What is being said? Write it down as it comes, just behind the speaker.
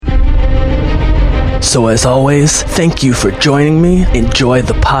So as always, thank you for joining me. Enjoy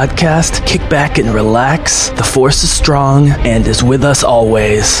the podcast, kick back and relax. The Force is strong and is with us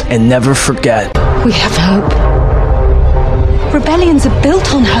always. And never forget, we have hope. Rebellions are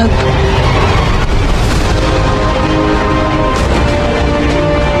built on hope.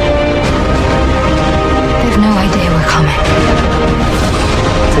 They've no idea we're coming.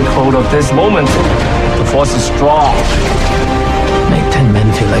 Take hold of this moment. The Force is strong. Make 10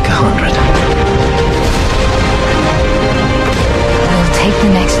 men feel like 100. We'll take the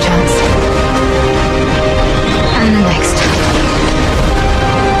next chance. And the next.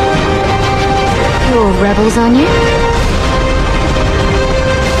 You're rebels, aren't you?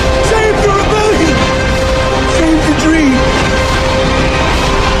 Save the rebellion! Save the dream!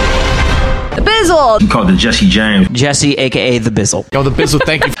 The Bizzle! Called the Jesse James. Jesse, a.k.a. The Bizzle. Oh, the Bizzle,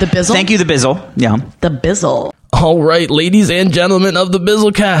 thank you. The Bizzle? Thank you, The Bizzle. Yeah. The Bizzle. all right, ladies and gentlemen of the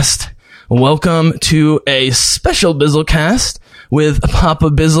Bizzlecast, welcome to a special Bizzlecast with Papa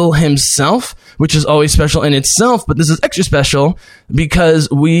Bizzle himself, which is always special in itself, but this is extra special because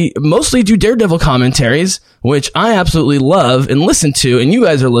we mostly do Daredevil commentaries, which I absolutely love and listen to, and you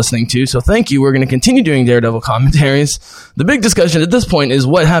guys are listening to, so thank you. We're going to continue doing Daredevil commentaries. The big discussion at this point is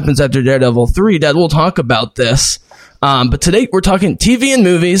what happens after Daredevil 3. Dad, we'll talk about this. But today we're talking TV and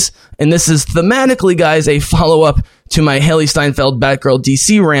movies, and this is thematically, guys, a follow-up to my Haley Steinfeld Batgirl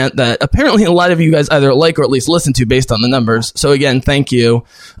DC rant that apparently a lot of you guys either like or at least listen to based on the numbers. So again, thank you.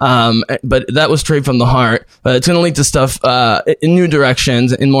 But that was straight from the heart. It's going to lead to stuff in new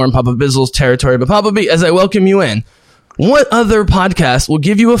directions and more in Papa Bizzle's territory. But Papa B, as I welcome you in, what other podcast will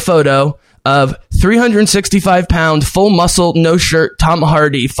give you a photo of 365-pound, full muscle, no shirt Tom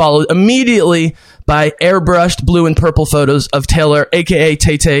Hardy, followed immediately by airbrushed blue and purple photos of Taylor, a.k.a.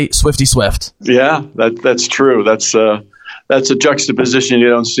 Tay-Tay Swifty Swift? Yeah, that's true. That's a juxtaposition you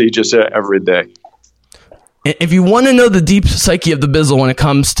don't see just every day. If you want to know the deep psyche of the Bizzle when it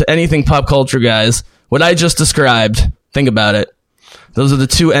comes to anything pop culture, guys, what I just described, think about it. Those are the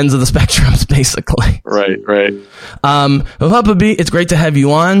two ends of the spectrums, basically. Right. Well, Papa B, it's great to have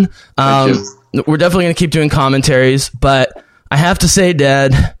you on. Thank you. We're definitely going to keep doing commentaries, but I have to say,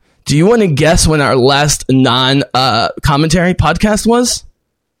 Dad, do you want to guess when our last non-commentary podcast was?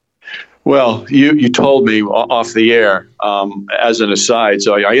 Well, you told me off the air as an aside,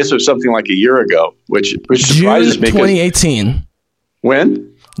 so I guess it was something like a year ago, which surprises me. June 2018.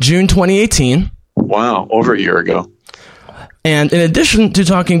 When? June 2018. Wow, over a year ago. And in addition to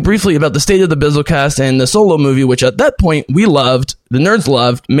talking briefly about the state of the Bizzlecast and the Solo movie, which at that point we loved, the nerds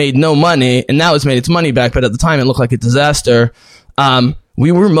loved, made no money, and now it's made its money back, but at the time it looked like a disaster,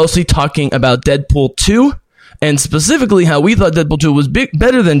 we were mostly talking about Deadpool 2, and specifically how we thought Deadpool 2 was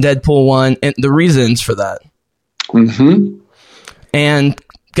better than Deadpool 1, and the reasons for that. Mm-hmm. And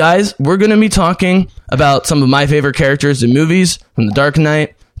guys, we're going to be talking about some of my favorite characters in movies, from The Dark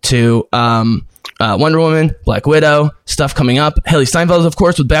Knight to Wonder Woman, Black Widow, stuff coming up. Haley Steinfeld, of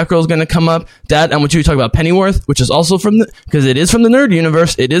course, with Batgirl is going to come up. Dad, I want you to talk about Pennyworth, which is also because it is from the nerd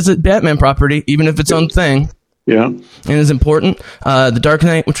universe. It is a Batman property, even if its own thing. Yeah. And it's important. The Dark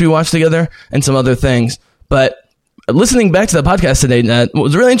Knight, which we watched together, and some other things. But listening back to the podcast today, Dad, what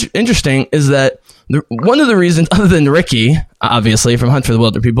was really interesting is that one of the reasons, other than Ricky, obviously, from Hunt for the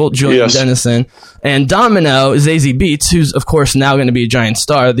Wilder People, Julian Dennison, and Domino, Zazie Beetz, who's, of course, now going to be a giant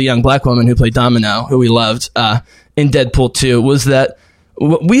star, the young black woman who played Domino, who we loved in Deadpool 2, was that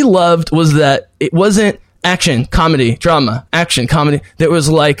what we loved was that it wasn't action, comedy, drama, action, comedy. There was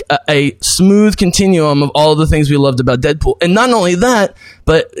like a smooth continuum of all the things we loved about Deadpool. And not only that,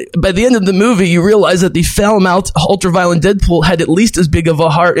 but by the end of the movie, you realize that the foul-mouthed, ultra-violent Deadpool had at least as big of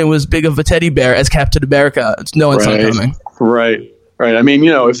a heart and was big of a teddy bear as Captain America. No one saw it coming. Right. I mean,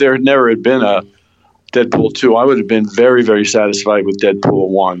 if there never had been a Deadpool 2, I would have been very, very satisfied with Deadpool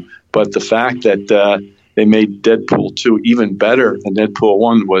 1. But the fact that they made Deadpool 2 even better than Deadpool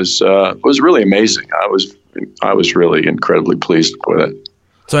 1 was really amazing. I was really incredibly pleased with it.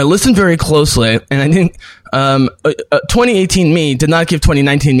 So I listened very closely, and I didn't. 2018 me did not give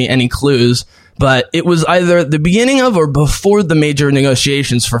 2019 me any clues, but it was either the beginning of or before the major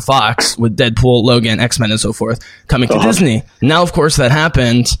negotiations for Fox with Deadpool, Logan, X-Men, and so forth coming to Disney. Now, of course, that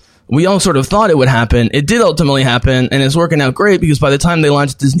happened. We all sort of thought it would happen. It did ultimately happen, and it's working out great because by the time they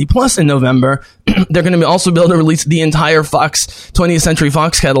launch Disney Plus in November, they're going to also be able to release the entire Fox 20th Century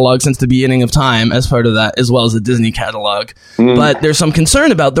Fox catalog since the beginning of time as part of that, as well as the Disney catalog. But there's some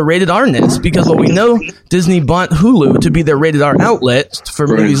concern about the rated R-ness because while we know Disney bought Hulu to be their rated R outlet for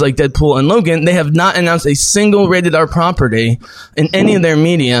movies like Deadpool and Logan, they have not announced a single rated R property in any of their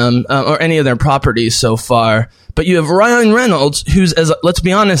medium or any of their properties so far. But you have Ryan Reynolds, who's, let's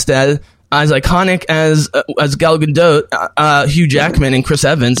be honest, Dad, as iconic as Gal Gadot, Hugh Jackman, and Chris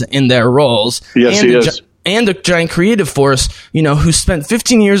Evans in their roles. Yes, he is. And a giant creative force, who spent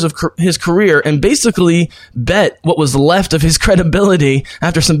 15 years of his career and basically bet what was left of his credibility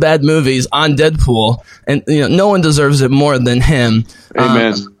after some bad movies on Deadpool. And, no one deserves it more than him.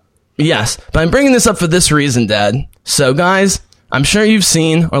 Amen. Yes. But I'm bringing this up for this reason, Dad. So, guys, I'm sure you've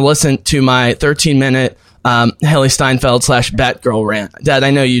seen or listened to my 13-minute Haley Steinfeld / Batgirl rant. Dad,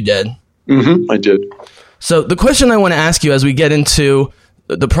 I know you did. Mm-hmm, I did. So the question I want to ask you as we get into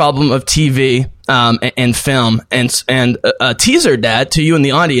the problem of TV and film and a teaser, Dad, to you and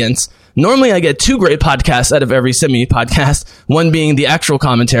the audience. Normally I get 2 great podcasts out of every Simi podcast, one being the actual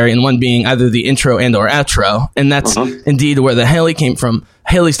commentary and one being either the intro and or outro. And that's indeed where the Haley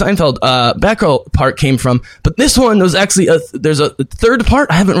Steinfeld Batgirl part came from. But this one was actually there's a third part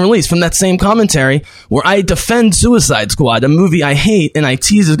I haven't released from that same commentary where I defend Suicide Squad, a movie I hate and I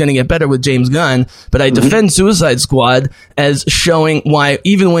tease is going to get better with James Gunn, but I defend Suicide Squad as showing why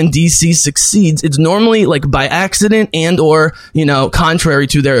even when DC succeeds, it's normally like by accident and or, contrary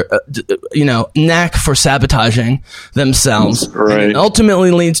to their, knack for sabotaging themselves. Right. And it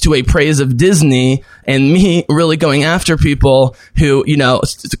ultimately leads to a praise of Disney and me really going after people who,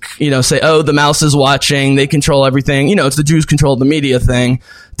 say, oh, the mouse is watching, they control everything. It's the Jews control the media thing.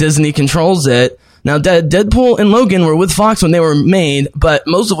 Disney controls it. Now, Deadpool and Logan were with Fox when they were made, but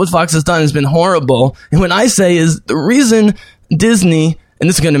most of what Fox has done has been horrible. And what I say is the reason Disney, and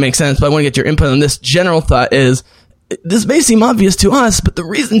this is going to make sense, but I want to get your input on this general thought is, this may seem obvious to us, but the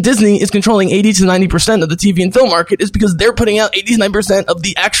reason Disney is controlling 80 to 90% of the TV and film market is because they're putting out 80 to 90% of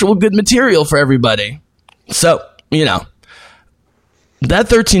the actual good material for everybody. So, that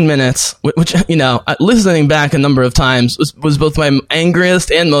 13 minutes, which, listening back a number of times, was both my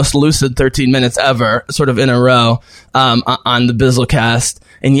angriest and most lucid 13 minutes ever, sort of in a row, on the Bizzlecast.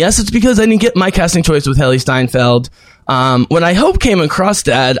 And yes, it's because I didn't get my casting choice with Haley Steinfeld. What I hope came across,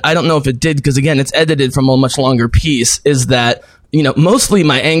 Dad, I don't know if it did, because again, it's edited from a much longer piece, is that, mostly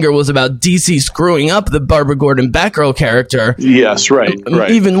my anger was about DC screwing up the Barbara Gordon Batgirl character. Yes, right.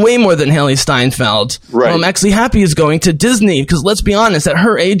 Even way more than Haley Steinfeld. Right. I'm actually happy is going to Disney, because let's be honest, at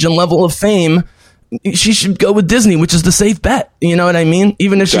her age and level of fame, she should go with Disney, which is the safe bet. You know what I mean?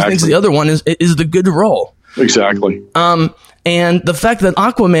 Even if she thinks the other one is the good role. Exactly. And the fact that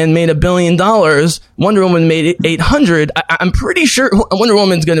Aquaman made $1 billion, Wonder Woman made 800, I'm pretty sure Wonder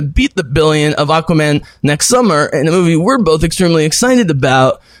Woman's going to beat the $1 billion of Aquaman next summer in a movie we're both extremely excited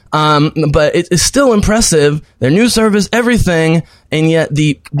about. But it's still impressive. Their new service, everything. And yet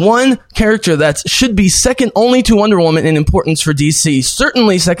the one character that should be second only to Wonder Woman in importance for DC,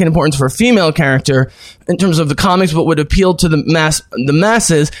 certainly second importance for a female character in terms of the comics, but would appeal to the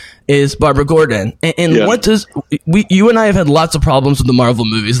masses, is Barbara Gordon. And what does you and I have had lots of problems with the Marvel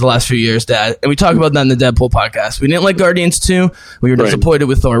movies the last few years, Dad, and we talk about that in the Deadpool podcast. We didn't like Guardians 2. We were disappointed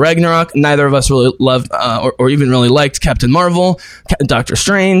with Thor Ragnarok. Neither of us really loved or even really liked Captain Marvel, Doctor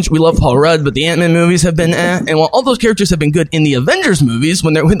Strange. We love Paul Rudd, but the Ant-Man movies have been And while all those characters have been good in the Avengers movies,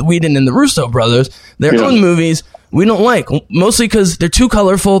 when they're with Whedon and the Russo brothers, their own movies we don't like, mostly because they're too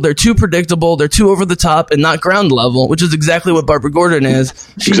colorful, they're too predictable, they're too over the top and not ground level, which is exactly what Barbara Gordon is.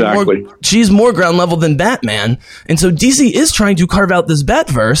 She's more ground level than Batman. And so DC is trying to carve out this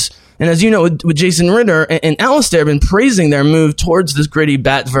Batverse. And as you know, with Jason Ritter and Alistair have been praising their move towards this gritty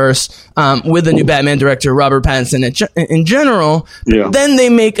Batverse with the new Batman director, Robert Pattinson, in general. Then they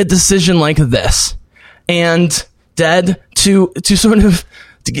make a decision like this. And, Dad, to sort of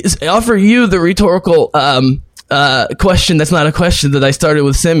to offer you the rhetorical question that's not a question that I started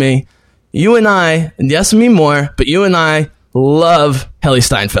with Simi, you and I, and yes, me more, but you and I love Haley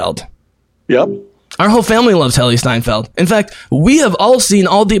Steinfeld. Yep. Our whole family loves Haley Steinfeld. In fact, we have all seen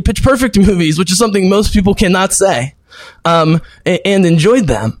all the Pitch Perfect movies, which is something most people cannot say, and enjoyed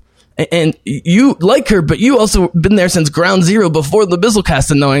them. And you like her, but you also been there since ground zero before the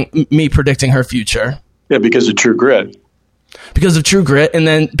Bizzlecast and knowing me predicting her future. Yeah, because of True Grit. Because of True Grit, and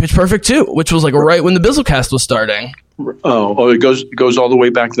then Pitch Perfect 2, which was like right when the Bizzlecast was starting. It goes all the way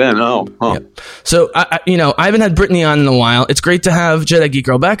back then. Yeah. So I haven't had Brittany on in a while. It's great to have Jedi Geek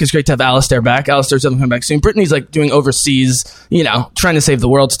Girl back. It's great to have Alistair back. Alistair's coming back soon. Brittany's like doing overseas, trying to save the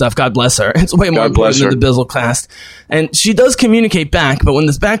world stuff. God bless her. It's way more important than the Bizzlecast. And she does communicate back, but when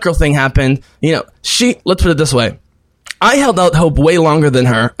this Batgirl thing happened, let's put it this way. I held out hope way longer than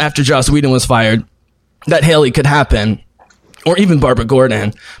her after Joss Whedon was fired that Haley could happen. Or even Barbara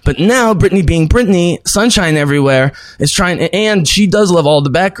Gordon. But now, Brittany being Brittany, sunshine everywhere, is trying, and she does love all the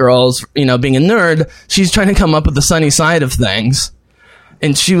Batgirls, being a nerd, she's trying to come up with the sunny side of things.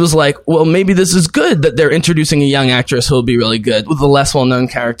 And she was like, well, maybe this is good that they're introducing a young actress who will be really good with a less well-known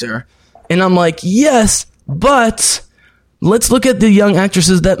character. And I'm like, yes, but let's look at the young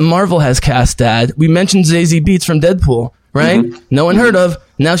actresses that Marvel has cast, Dad. We mentioned Zazie Beetz from Deadpool, right? No one heard of.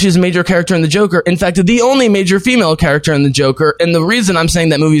 Now she's a major character in The Joker. In fact, the only major female character in The Joker. And the reason I'm saying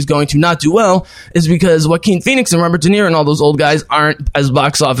that movie is going to not do well is because Joaquin Phoenix and Robert De Niro and all those old guys aren't as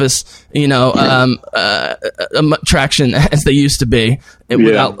box office, traction as they used to be.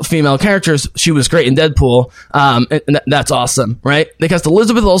 Without female characters, she was great in Deadpool. And that's awesome, right? They cast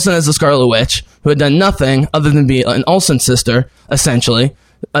Elizabeth Olsen as the Scarlet Witch, who had done nothing other than be an Olsen sister, essentially.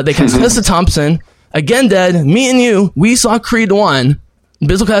 They cast Tessa Thompson. Again, Dad, me and you, we saw Creed 1.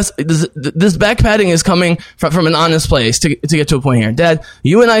 Bizzlecast, this back padding is coming from an honest place to get to a point here. Dad,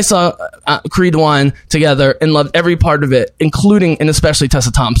 you and I saw Creed 1 together and loved every part of it, including and especially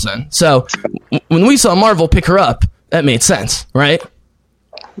Tessa Thompson. So when we saw Marvel pick her up, that made sense, right?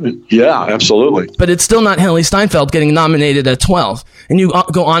 Yeah, absolutely. But it's still not Haley Steinfeld getting nominated at 12. And you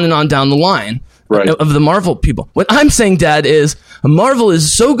go on and on down the line. Right. Of the Marvel people. What I'm saying, Dad, is Marvel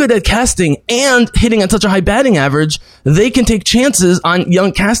is so good at casting and hitting at such a high batting average, they can take chances on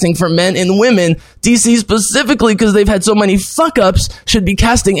young casting for men and women. DC specifically, because they've had so many fuck-ups, should be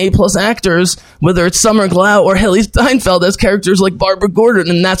casting A-plus actors, whether it's Summer Glau or Haley Steinfeld as characters like Barbara Gordon,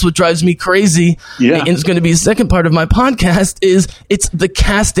 and that's what drives me crazy. Yeah. And it's going to be the second part of my podcast, is it's the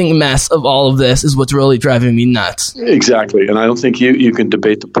casting mess of all of this is what's really driving me nuts. Exactly, and I don't think you can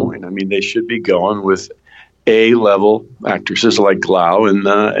debate the point. I mean, they should be going with A-level actresses like Glau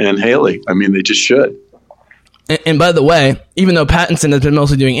and Haley. I mean, they just should. And by the way, even though Pattinson has been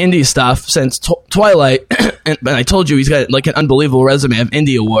mostly doing indie stuff since Twilight, and I told you he's got like an unbelievable resume of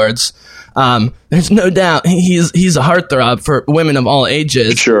indie awards, there's no doubt he's a heartthrob for women of all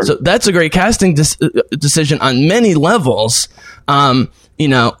ages. Sure. So that's a great casting decision on many levels.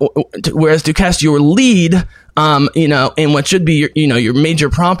 Whereas to cast your lead, in what should be your major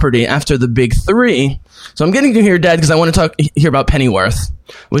property after the big three. So I'm getting to here, Dad, because I want to hear about Pennyworth.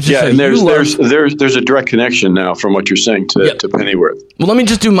 Which is and there's a direct connection now from what you're saying to Pennyworth. Well, let me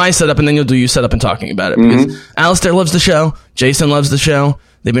just do my setup, and then you'll do your setup and talking about it. Because Alistair loves the show. Jason loves the show.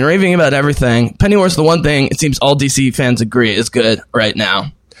 They've been raving about everything. Pennyworth's the one thing it seems all DC fans agree is good right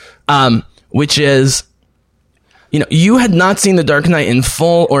now, which is, you had not seen The Dark Knight in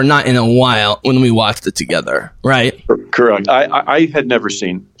full or not in a while when we watched it together, right? Correct. I had never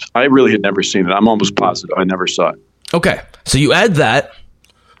seen. I really had never seen it. I'm almost positive I never saw it. Okay, so you add that.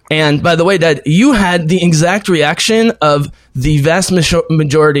 And by the way, Dad, you had the exact reaction of the vast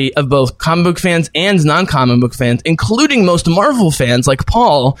majority of both comic book fans and non-comic book fans, including most Marvel fans like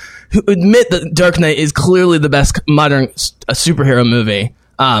Paul, who admit that Dark Knight is clearly the best modern superhero movie.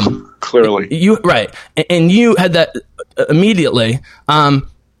 Clearly. And you had that immediately. Now,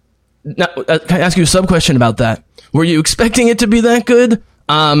 can I ask you a sub-question about that? Were you expecting it to be that good?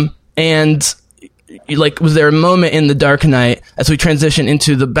 And was there a moment in The Dark Knight, as we transition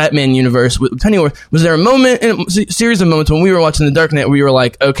into the Batman universe with Pennyworth, was there a moment, a series of moments when we were watching The Dark Knight where you were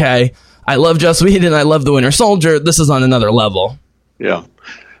like, okay, I love Joss Whedon, I love The Winter Soldier, this is on another level? Yeah.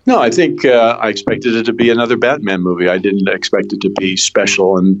 No, I think I expected it to be another Batman movie. I didn't expect it to be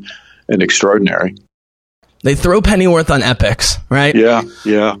special and extraordinary. They throw Pennyworth on Epix, right? Yeah,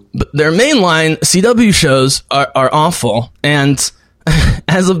 yeah. But their mainline CW shows are awful, and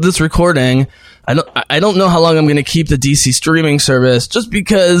as of this recording, I don't know how long I'm going to keep the DC streaming service, just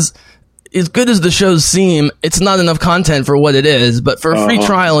because, as good as the shows seem, it's not enough content for what it is. But for a free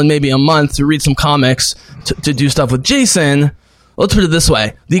trial and maybe a month to read some comics, to do stuff with Jason, let's put it this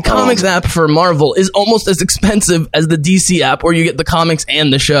way. The comics app for Marvel is almost as expensive as the DC app, where you get the comics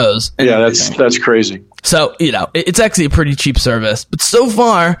and the shows. And that's crazy. So, it's actually a pretty cheap service. But so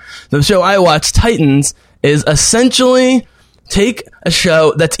far, the show I watched, Titans, is essentially take a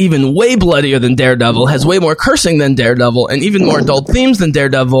show that's even way bloodier than Daredevil, has way more cursing than Daredevil, and even more adult themes than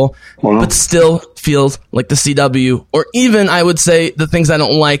Daredevil, but still feels like the CW, or even, I would say, the things I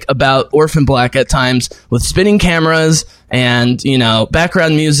don't like about Orphan Black at times, with spinning cameras and,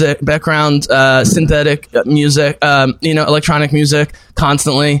 background music, synthetic music, electronic music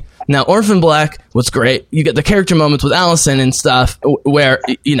constantly. Now, Orphan Black was great. You get the character moments with Allison and stuff where,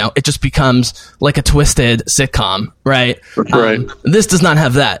 it just becomes like a twisted sitcom, right? Right. This does not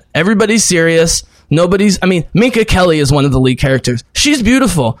have that. Everybody's serious. Minka Kelly is one of the lead characters. She's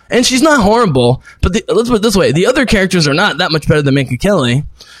beautiful, and she's not horrible, but let's put it this way. The other characters are not that much better than Minka Kelly.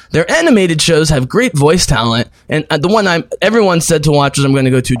 Their animated shows have great voice talent, and the one everyone said to watch, which I'm going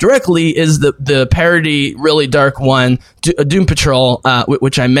to go to directly, is the parody, really dark one, Doom Patrol,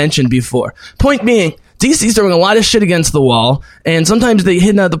 which I mentioned before. Point being, DC's throwing a lot of shit against the wall, and sometimes they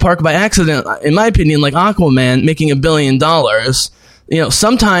hit it out of the park by accident, in my opinion, like Aquaman making $1 billion.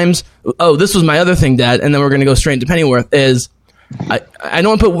 sometimes, this was my other thing, Dad, and then we're going to go straight into Pennyworth, is I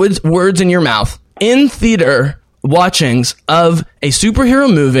don't want to put words in your mouth. In theater watchings of a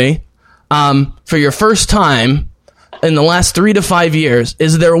superhero movie for your first time in the last 3 to 5 years,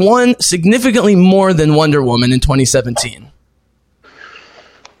 is there one significantly more than Wonder Woman in 2017?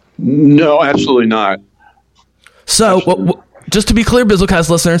 No, absolutely not. So, just to be clear, Bizzlecast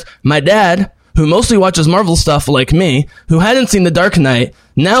listeners, my dad, who mostly watches Marvel stuff like me, who hadn't seen The Dark Knight,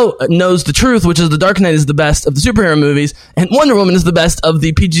 now knows the truth, which is The Dark Knight is the best of the superhero movies, and Wonder Woman is the best of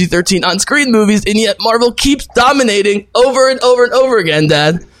the PG-13 on-screen movies, and yet Marvel keeps dominating over and over and over again,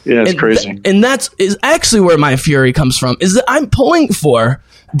 Dad. Yeah, it's crazy. And is actually where my fury comes from, is that I'm pulling for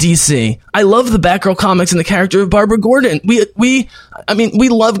DC. I love the Batgirl comics and the character of Barbara Gordon. We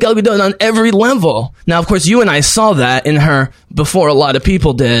love Gal Gadot on every level. Now, of course, you and I saw that in her before a lot of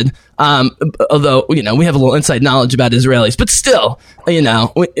people did. Although, we have a little inside knowledge about Israelis, but still, and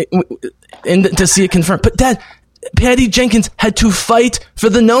to see it confirmed. But Dad, Patty Jenkins had to fight for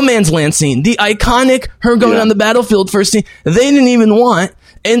the No Man's Land scene, the iconic her going on the battlefield first scene. They didn't even want.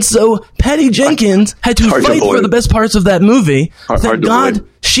 And so Patty Jenkins had to fight for the best parts of that movie. Thank God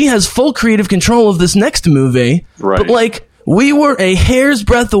she has full creative control of this next movie. Right. But we were a hair's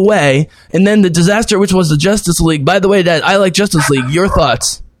breadth away, and then the disaster, which was the Justice League. By the way, Dad, I like Justice League. Your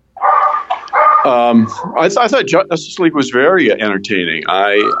thoughts? I thought Justice League was very entertaining.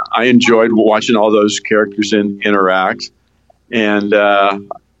 I enjoyed watching all those characters interact, and I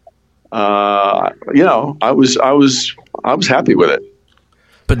was happy with it.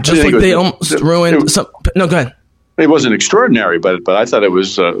 But just like they almost ruined some. No, go ahead. It wasn't extraordinary, but I thought it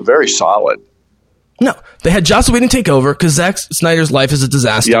was very solid. No, they had Joss Whedon take over because Zack Snyder's life is a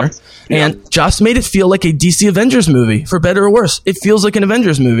disaster. And Joss made it feel like a DC Avengers movie, for better or worse. It feels like an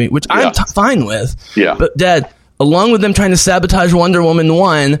Avengers movie, which I'm fine with. Yeah. But, Dad, along with them trying to sabotage Wonder Woman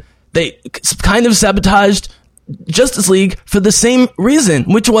 1, they kind of sabotaged Justice League for the same reason,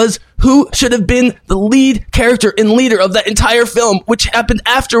 which was who should have been the lead character and leader of that entire film, which happened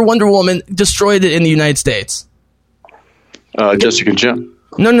after Wonder Woman destroyed it in the United States. Jessica Jones.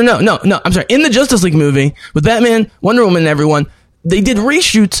 No. I'm sorry. In the Justice League movie with Batman, Wonder Woman, and everyone, they did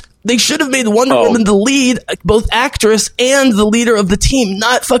reshoots. They should have made Wonder Woman the lead, both actress and the leader of the team,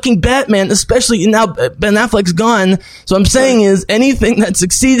 not fucking Batman, especially now Ben Affleck's gone. So I'm saying is anything that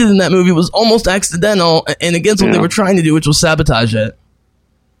succeeded in that movie was almost accidental and against what they were trying to do, which was sabotage it.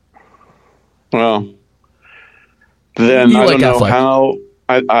 Well, then I don't know how.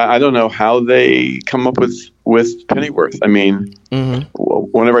 I don't know how they come up with Pennyworth. I mean,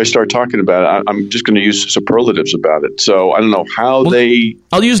 whenever I start talking about it, I'm just going to use superlatives about it. So I don't know how they...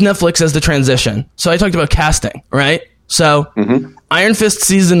 I'll use Netflix as the transition. So I talked about casting, right? So Iron Fist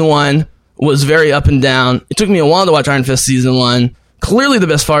Season 1 was very up and down. It took me a while to watch Iron Fist Season 1. Clearly the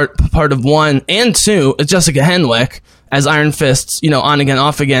best part of 1 and 2 is Jessica Henwick as Iron Fist's, on again,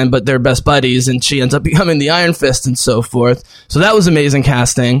 off again, but they're best buddies, and she ends up becoming the Iron Fist and so forth. So that was amazing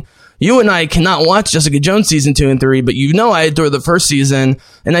casting. You and I cannot watch Jessica Jones Season 2 and 3, but I adore the first season,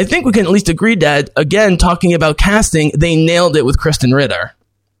 and I think we can at least agree that, again, talking about casting, they nailed it with Kristen Ritter.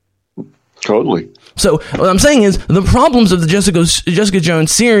 Totally. So what I'm saying is the problems of the Jessica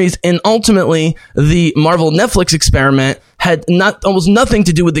Jones series and ultimately the Marvel Netflix experiment had almost nothing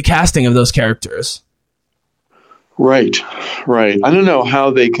to do with the casting of those characters. Right. I don't know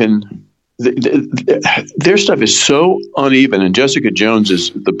how they can. Their stuff is so uneven, and Jessica Jones is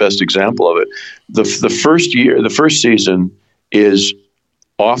the best example of it. The first season is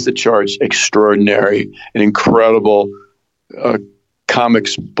off the charts, extraordinary, an incredible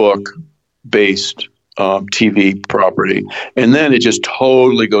comics book based TV property, and then it just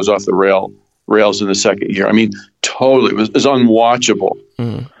totally goes off the rails in the second year. I mean, totally, it was unwatchable.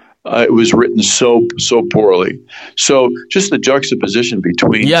 It was written so poorly. So just the juxtaposition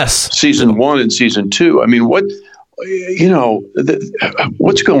between season 1 and season 2. I mean, what's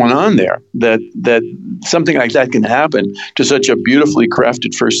going on there that something like that can happen to such a beautifully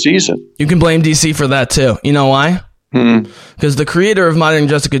crafted first season? You can blame DC for that too. You know why? Because the creator of Modern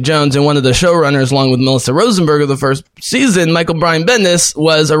Jessica Jones and one of the showrunners, along with Melissa Rosenberg of the first season, Michael Brian Bendis,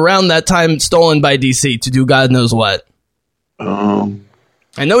 was around that time stolen by DC to do God knows what. Oh.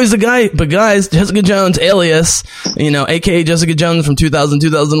 I know he's the guy, but guys, Jessica Jones, alias, aka Jessica Jones from 2000,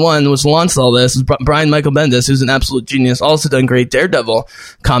 2001, which launched all this, is Brian Michael Bendis, who's an absolute genius, also done great Daredevil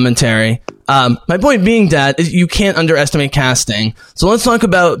commentary. My point being, Dad, is you can't underestimate casting. So let's talk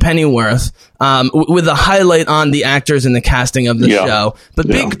about Pennyworth, with a highlight on the actors and the casting of the show. But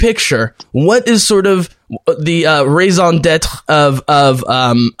big picture, what is sort of the raison d'etre of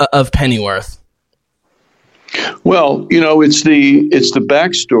Pennyworth? Well, it's the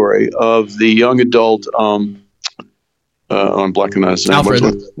backstory of the young adult. I'm blacking on his name.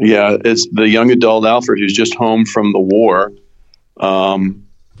 Alfred. Yeah, it's the young adult Alfred who's just home from the war,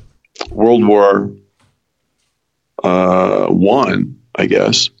 World War One, I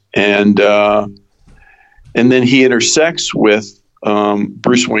guess, and then he intersects with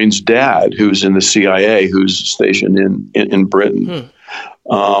Bruce Wayne's dad, who's in the CIA, who's stationed in Britain.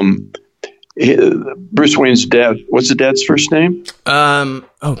 Bruce Wayne's dad. What's the dad's first name?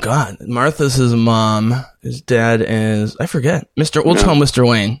 Oh God, Martha's his mom. His dad is, I forget. We'll call him Mr.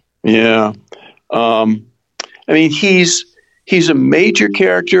 Wayne. Yeah. I mean, he's a major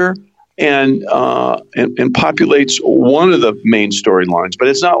character and populates one of the main storylines, but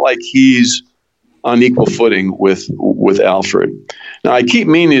it's not like he's on equal footing with Alfred. Now, I keep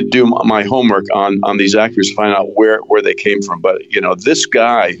meaning to do my homework on these actors to find out where they came from. But, this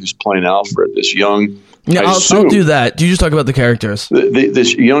guy who's playing Alfred, this young... Yeah, I'll do that. Do you just talk about the characters?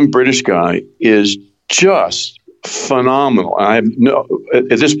 This young British guy is just phenomenal. At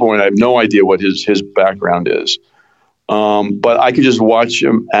this point, I have no idea what his background is. But I could just watch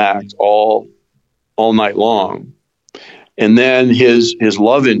him act all night long. And then his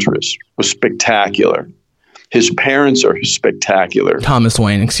love interest was spectacular. His parents are spectacular. Thomas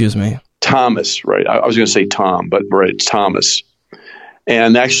Wayne, excuse me. Thomas, right. I was going to say Tom, but right, it's Thomas.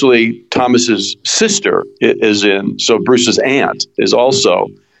 And actually, Thomas's sister is so Bruce's aunt is also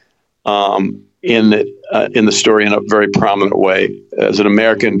in the story in a very prominent way as an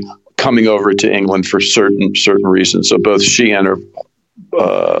American coming over to England for certain reasons. So both she and her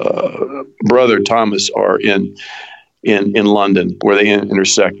brother Thomas are in London, where they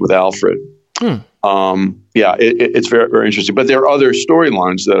intersect with Alfred. It's very, very interesting. But there are other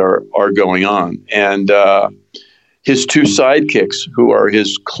storylines that are going on. And his two sidekicks, who are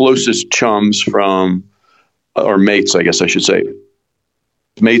his closest chums or mates, I guess I should say,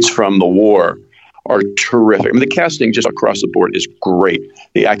 mates from the war, are terrific. I mean, the casting just across the board is great.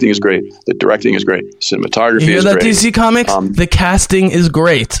 The acting is great. The directing is great. Cinematography is great. DC Comics? The casting is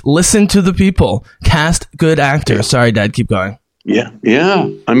great. Listen to the people. Cast good actors. Yeah. Sorry, Dad. Keep going. Yeah.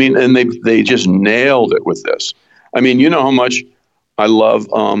 I mean, and they just nailed it with this. I mean, you know how much I love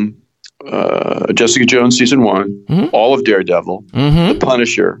Jessica Jones season 1, all of Daredevil, The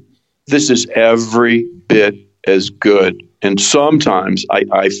Punisher. This is every bit as good. And sometimes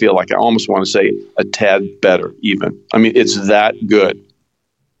I feel like I almost want to say a tad better even. I mean, it's that good.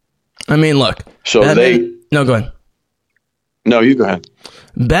 I mean, look. So No, go ahead. No, you go ahead.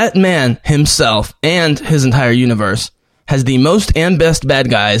 Batman himself and his entire universe has the most and best bad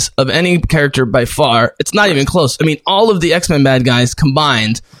guys of any character by far. It's not even close. I mean, all of the X-Men bad guys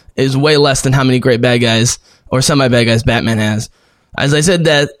combined is way less than how many great bad guys or semi-bad guys Batman has. As I said,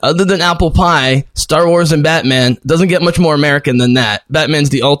 that other than Apple Pie, Star Wars and Batman doesn't get much more American than that. Batman's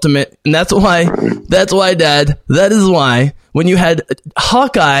the ultimate, and that's why, Dad, that is why when you had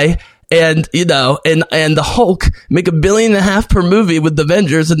Hawkeye and the Hulk make $1.5 billion per movie with the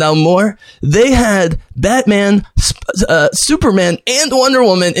Avengers and now more, they had Batman, Superman, and Wonder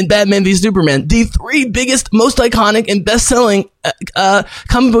Woman in Batman v Superman, the 3 biggest, most iconic, and best-selling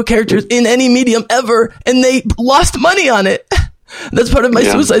comic book characters in any medium ever, and they lost money on it. That's part of my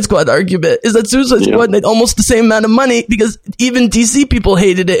Suicide Squad argument, is that Suicide Squad made almost the same amount of money because even DC people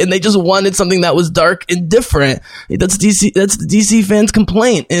hated it and they just wanted something that was dark and different. That's the DC fans'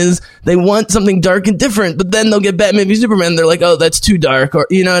 complaint, is they want something dark and different, but then they'll get Batman v Superman and they're like, oh, that's too dark, or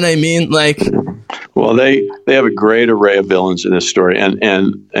you know what I mean? Like, well, they have a great array of villains in this story and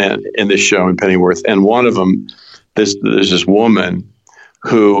in this show in Pennyworth, and one of them, there's this woman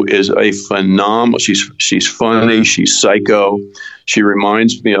who is a phenomenal. She's funny. She's psycho. She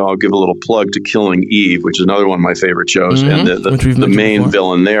reminds me. I'll give a little plug to Killing Eve, which is another one of my favorite shows. And the main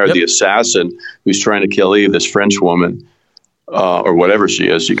villain there, the assassin who's trying to kill Eve, this French woman, or whatever she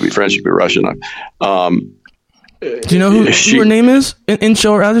is. She could be French. She could be Russian. Do you know who her name is in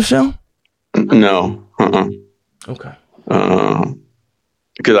show or out of show? No. Okay.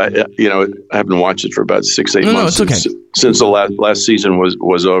 Because I haven't watched it for about 6-8 months since the last season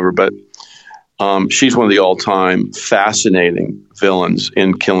was over. But she's one of the all-time fascinating villains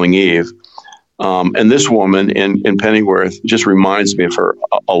in Killing Eve. And this woman in Pennyworth just reminds me of her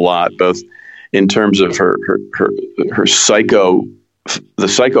a lot, both in terms of her psycho, the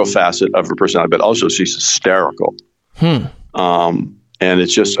psycho facet of her personality, but also she's hysterical. And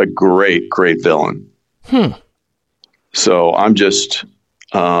it's just a great, great villain. So I'm just...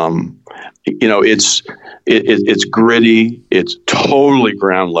 it's gritty. It's totally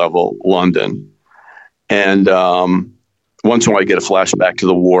ground level London, and once in a while I get a flashback to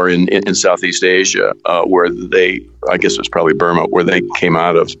the war in Southeast Asia, where I guess it was probably Burma, where they came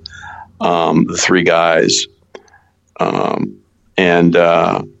out of, the three guys.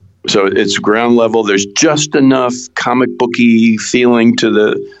 So it's ground level. There's just enough comic booky feeling to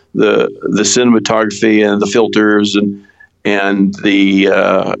the cinematography and the filters and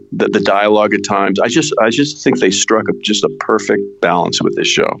the dialogue at times. I just think they struck up just a perfect balance with this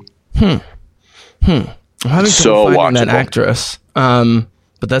show. I'm having trouble finding that actress. But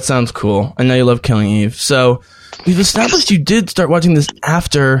that sounds cool. I know you love Killing Eve. So we've established you did start watching this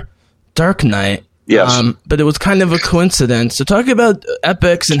after Dark Knight. Yes. But it was kind of a coincidence. So talk about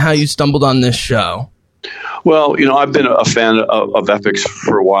Epix and how you stumbled on this show. Well, I've been a fan of Epix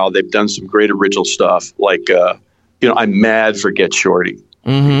for a while. They've done some great original stuff. Like, I'm mad for Get Shorty.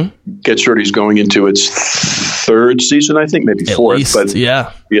 Mm-hmm. Get Shorty's going into its third season, I think, maybe fourth. Least, but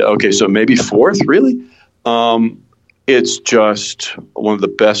yeah. Okay, so maybe fourth, really? It's just one of the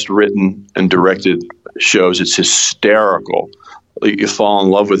best written and directed shows. It's hysterical. You fall in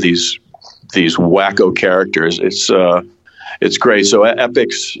love with these wacko characters. It's great. So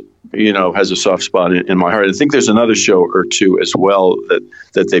Epix, has a soft spot in my heart. I think there's another show or two as well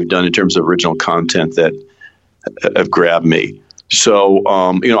that they've done in terms of original content that have grabbed me. So,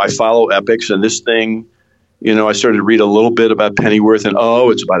 I follow Epix, and this thing, I started to read a little bit about Pennyworth, and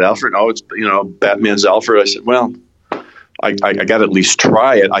it's about Alfred. It's Batman's Alfred. I said, well, I got to at least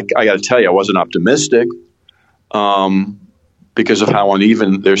try it. I got to tell you, I wasn't optimistic. Because of how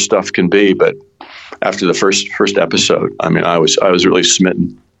uneven their stuff can be, but after the first episode, I mean, I was really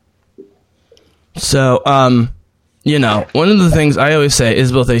smitten. So, one of the things I always say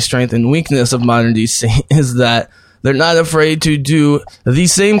is both a strength and weakness of modern DC is that they're not afraid to do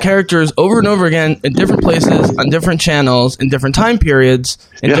these same characters over and over again in different places, on different channels, in different time periods,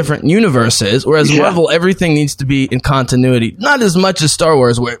 in different universes, whereas Marvel, everything needs to be in continuity. Not as much as Star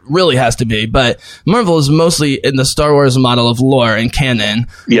Wars, where it really has to be, but Marvel is mostly in the Star Wars model of lore and canon.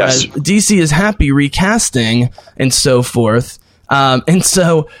 Yes. DC is happy recasting and so forth. And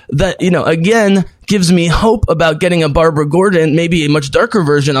so that, again, gives me hope about getting a Barbara Gordon, maybe a much darker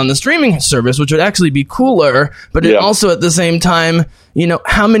version on the streaming service, which would actually be cooler. But it also at the same time,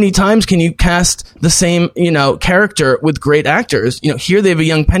 how many times can you cast the same, character with great actors? Here they have a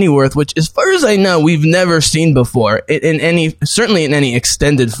young Pennyworth, which as far as I know, we've never seen before certainly in any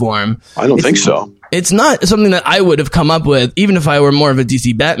extended form. I don't think so. It's not something that I would have come up with, even if I were more of a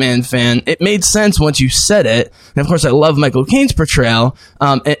DC Batman fan. It made sense once you said it. And of course, I love Michael Caine's portrayal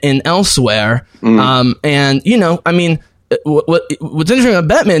in Elsewhere. What's interesting about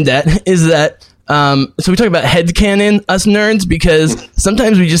Batman Dad is that, so we talk about headcanon, us nerds, because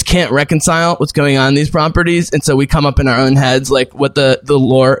sometimes we just can't reconcile what's going on in these properties. And so we come up in our own heads, like what the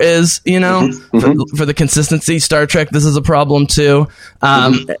lore is, for the consistency. Star Trek, this is a problem too.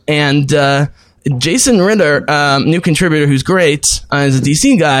 Jason Ritter, new contributor who's great, as a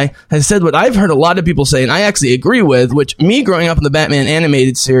DC guy, has said what I've heard a lot of people say, and I actually agree with, which me growing up in the Batman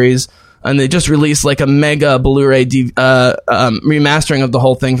animated series, and they just released like a mega Blu-ray remastering of the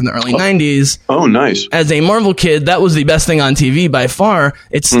whole thing from the early 90s. Oh, nice. As a Marvel kid, that was the best thing on TV by far.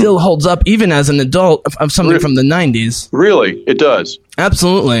 It still holds up even as an adult of something from the 90s. Really? It does?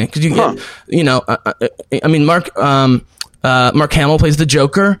 Absolutely. Because you get, Mark Hamill plays the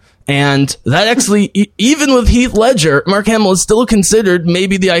Joker. And that actually, even with Heath Ledger, Mark Hamill is still considered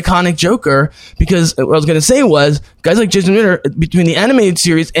maybe the iconic Joker, because what I was going to say was guys like Jason Ritter, between the animated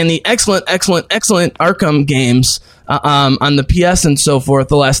series and the excellent Arkham games on the PS and so forth,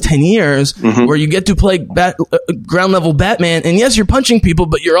 the last 10 years, where you get to play ground level Batman, and yes, you're punching people,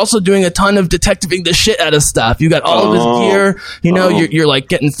 but you're also doing a ton of detectiving the shit out of stuff. You got all of his gear, you're like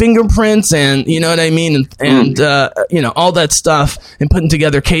getting fingerprints, and you know what I mean, and all that stuff, and putting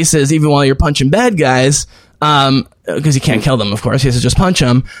together cases even while you're punching bad guys, because you can't kill them, of course, he has to just punch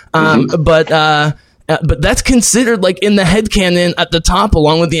them. But that's considered like in the headcanon at the top,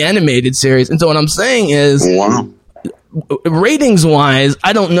 along with the animated series. And so what I'm saying is, ratings wise,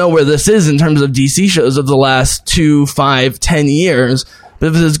 I don't know where this is in terms of DC shows of the last 2, 5, 10 years. But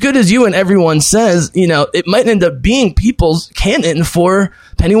if it's as good as you and everyone says, it might end up being people's canon for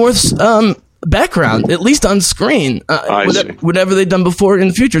Pennyworth's background, at least on screen. Whatever they've done before in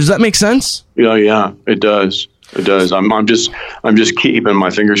the future. Does that make sense? Yeah, it does. It does. I'm just keeping my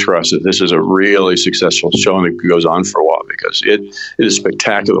fingers crossed that this is a really successful show and it goes on for a while, because it is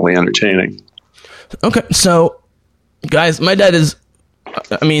spectacularly entertaining. Okay, so guys, my dad is,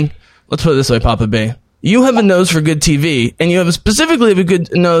 let's put it this way, Papa B. You have a nose for good TV, and you have specifically a good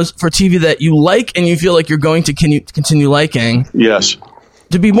nose for TV that you like and you feel like you're going to continue liking. Yes.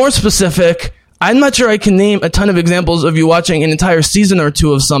 To be more specific, I'm not sure I can name a ton of examples of you watching an entire season or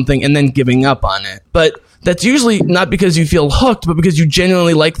two of something and then giving up on it. But that's usually not because you feel hooked, but because you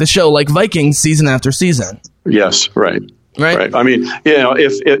genuinely like the show, like Vikings season after season. Yes, right. Right. I mean,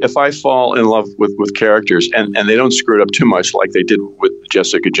 if I fall in love with characters and they don't screw it up too much like they did with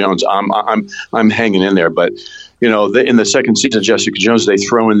Jessica Jones, I'm hanging in there. But in the second season of Jessica Jones, they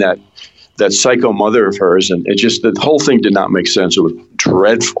throw in that psycho mother of hers, and it just the whole thing did not make sense. It was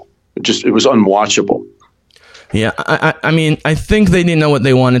dreadful. It was unwatchable. Yeah, I mean, I think they didn't know what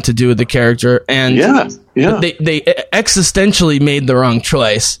they wanted to do with the character, and they existentially made the wrong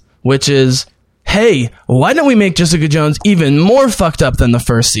choice, which is, hey, why don't we make Jessica Jones even more fucked up than the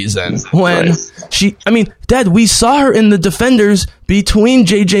first season? When Dad, we saw her in The Defenders between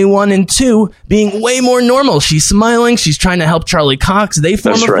JJ 1 and 2 being way more normal. She's smiling. She's trying to help Charlie Cox. They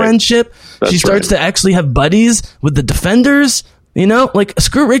form a friendship. She starts to actually have buddies with the Defenders.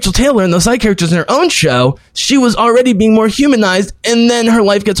 Screw Rachel Taylor and those side characters in her own show. She was already being more humanized, and then her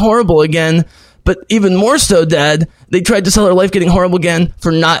life gets horrible again. But even more so, Dad, they tried to sell her life getting horrible again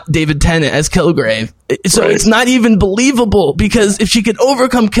for not David Tennant as Kilgrave. So It's not even believable, because if she could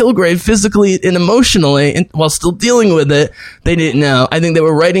overcome Kilgrave physically and emotionally and while still dealing with it, they didn't know. I think they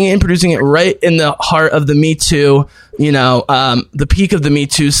were writing it and producing it right in the heart of the Me Too, the peak of the Me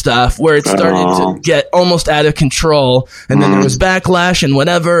Too stuff, where it started to get almost out of control, and then there was backlash and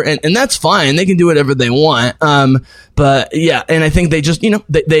whatever, and that's fine. They can do whatever they want. But yeah, and I think they just,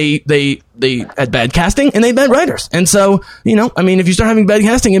 they had bad casting and they had bad writers. And so, if you start having bad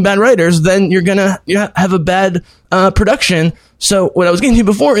casting and bad writers, then you're gonna have a bad production. So what I was getting to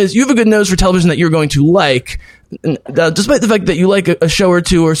before is you have a good nose for television that you're going to like. Despite the fact that you like a show or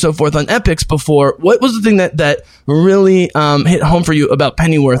two or so forth on Epix before, what was the thing that really hit home for you about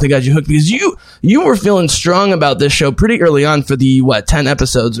Pennyworth that got you hooked? Because you were feeling strong about this show pretty early on for the 10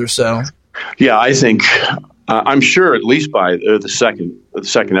 episodes or so. Yeah, I think I'm sure at least by the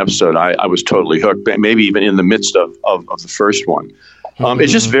second episode, I was totally hooked. Maybe even in the midst of the first one.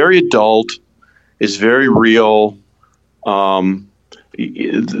 It's just very adult. It's very real.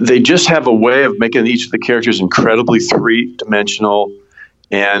 They just have a way of making each of the characters incredibly three-dimensional.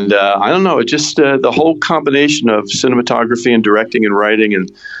 And I don't know, it just the whole combination of cinematography and directing and writing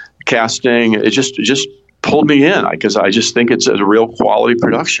and casting, it just pulled me in, because I just think it's a real quality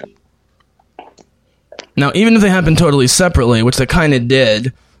production. Now, even if they happen totally separately, which they kind of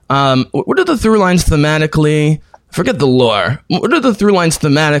did, what are the through lines thematically? Forget the lore. What are the through lines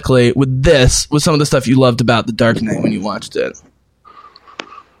thematically with some of the stuff you loved about The Dark Knight when you watched it?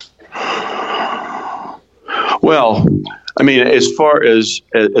 Well, I mean, as far as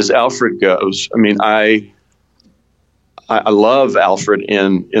Alfred goes, I mean, I love Alfred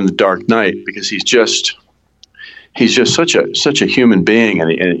in The Dark Knight, because he's just such a human being,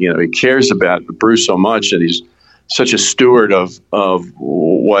 and he cares about Bruce so much, and he's such a steward of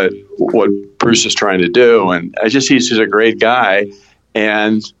what Bruce is trying to do, and he's just a great guy,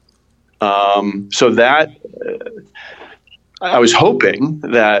 and so that I was hoping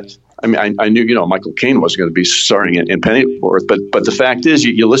that. I mean, I knew, Michael Caine wasn't going to be starring in Pennyworth, but the fact is,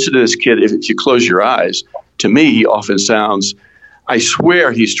 you listen to this kid, if you close your eyes, to me, he often sounds, I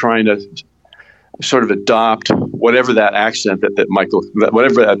swear he's trying to sort of adopt whatever that accent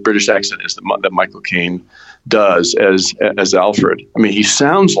whatever that British accent is that Michael Caine does as Alfred. I mean, he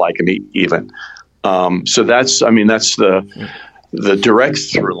sounds like him even. So that's the direct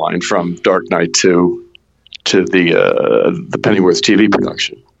through line from Dark Knight to the Pennyworth TV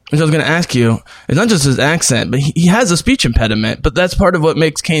production. Which I was going to ask you, it's not just his accent, but he has a speech impediment, but that's part of what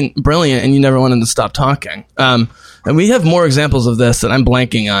makes Caine brilliant, and you never want him to stop talking. And we have more examples of this that I'm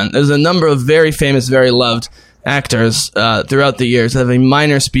blanking on. There's a number of very famous, very loved actors throughout the years that have a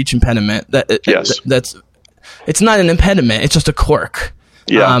minor speech impediment. It's not an impediment, it's just a quirk.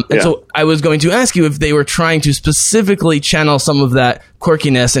 So I was going to ask you if they were trying to specifically channel some of that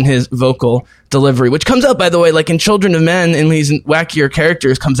quirkiness in his vocal delivery, which comes out, by the way, like in Children of Men, and when he's in wackier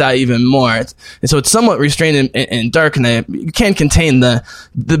characters, comes out even more. And so it's somewhat restrained in Dark Knight. You can't contain the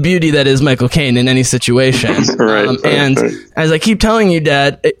beauty that is Michael Caine in any situation. Right. As I keep telling you,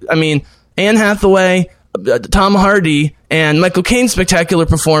 Dad, Anne Hathaway, Tom Hardy, and Michael Caine's spectacular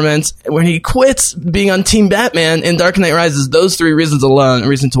performance when he quits being on Team Batman in Dark Knight Rises, those three reasons alone, a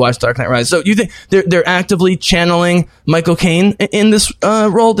reason to watch Dark Knight Rises. So you think they're actively channeling Michael Caine in this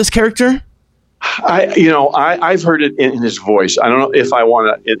role, this character? I've heard it in his voice. I don't know if I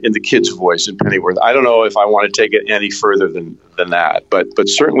want to, in the kid's voice in Pennyworth. I don't know if I want to take it any further than that. But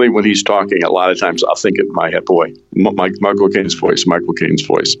certainly when he's talking, a lot of times I'll think in my head, boy, Michael Caine's voice.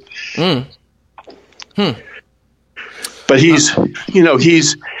 But he's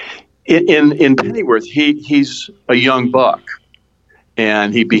in Pennyworth, he's a young buck,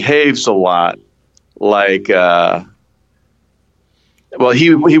 and he behaves a lot like.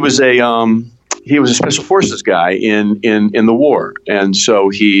 He was a special forces guy in the war, and so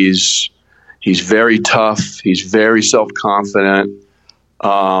he's very tough. He's very self-confident.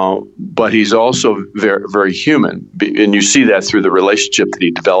 But he's also very, very human. And you see that through the relationship that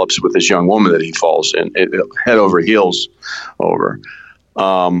he develops with this young woman that he falls in head over heels over.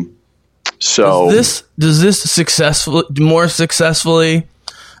 So does this more successfully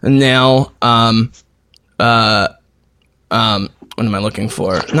now, what am I looking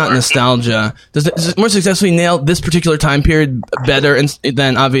for? Not nostalgia. Does it more successfully nail this particular time period better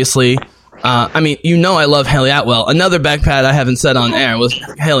than obviously, I love Haley Atwell. Another back pat I haven't said on air was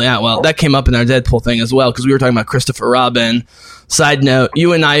Haley Atwell. That came up in our Deadpool thing as well because we were talking about Christopher Robin. Side note,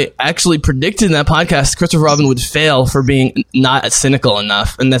 you and I actually predicted in that podcast Christopher Robin would fail for being not cynical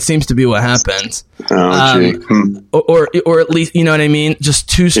enough, and that seems to be what happens. Or at least, you know what I mean? Just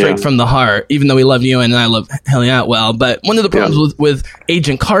too straight from the heart, even though we love you and I love Haley Atwell. But one of the problems with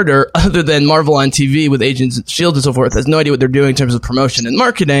Agent Carter, other than Marvel on TV with Agents of S.H.I.E.L.D. and so forth, has no idea what they're doing in terms of promotion and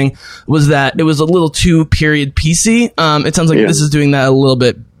marketing, was that it was a little too period piecey. It sounds like this is doing that a little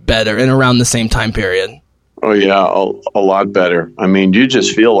bit better and around the same time period. Oh, yeah, a lot better. I mean, you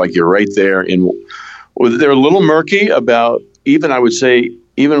just feel like you're right there. They're a little murky about even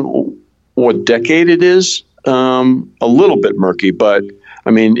what decade it is, a little bit murky, but I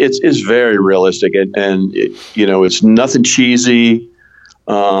mean, it's very realistic and it's nothing cheesy.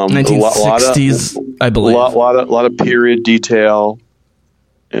 1960s, I believe. A lot of period detail.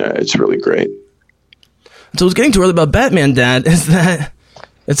 Yeah, it's really great. So what's getting to early about Batman, Dad, is that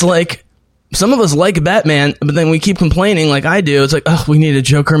it's like, some of us like Batman, but then we keep complaining like I do. It's like, oh, we need a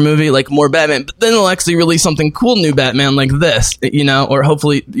Joker movie, like more Batman. But then they'll actually release something cool, new Batman like this, or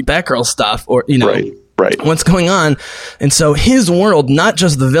hopefully Batgirl stuff, or, right. What's going on. And so his world, not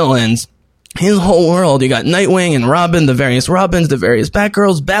just the villains, his whole world, you got Nightwing and Robin, the various Robins, the various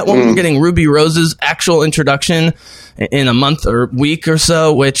Batgirls, Batwoman getting Ruby Rose's actual introduction in a month or week or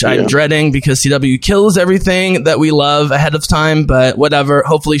so, which I'm dreading because CW kills everything that we love ahead of time, but whatever.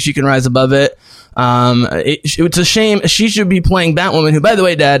 Hopefully she can rise above it. It's a shame. She should be playing Batwoman, who, by the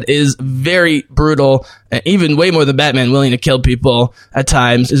way, Dad, is very brutal, even way more than Batman, willing to kill people at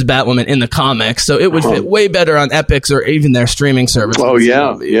times, is Batwoman in the comics. So it would fit way better on Epix or even their streaming service. Oh,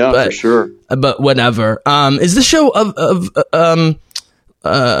 yeah, for sure. But whatever. Is the show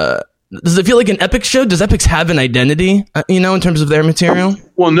does it feel like an Epix show? Does Epix have an identity, in terms of their material?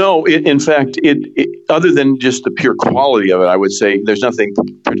 Well, no. In fact, other than just the pure quality of it, I would say there's nothing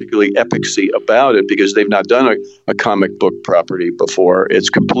particularly Epix-y about it because they've not done a comic book property before. It's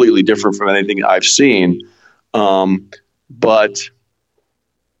completely different from anything I've seen. But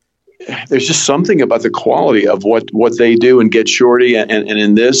there's just something about the quality of what they do and Get Shorty and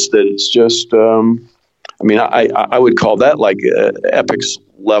in this that it's just, I would call that like Epix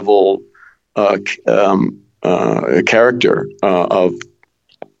level character of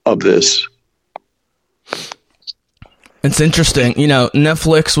this. It's interesting.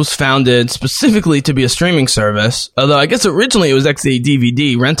 Netflix was founded specifically to be a streaming service, although I guess originally it was actually a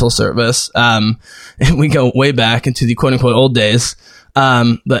DVD rental service. We go way back into the quote-unquote old days.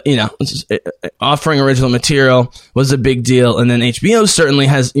 But offering original material was a big deal, and then HBO certainly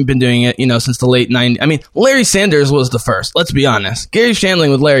has been doing it, since the late 90s. I mean, Larry Sanders was the first. Let's be honest. Gary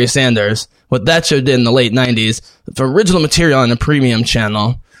Shandling with Larry Sanders, what that show did in the late 90s for original material on a premium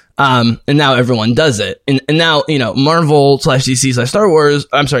channel. And now everyone does it. And now, Marvel/DC/Star Wars,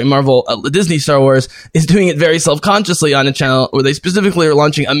 Disney Star Wars is doing it very self-consciously on a channel where they specifically are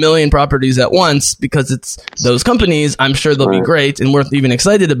launching 1 million properties at once because it's those companies. I'm sure they'll be great and worth even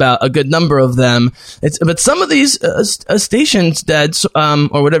excited about, a good number of them. But some of these stations, Dad,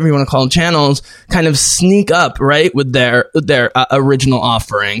 or whatever you want to call them, channels, kind of sneak up, right, with their original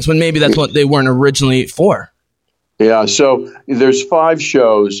offerings when maybe that's what they weren't originally for. Yeah, so there's 5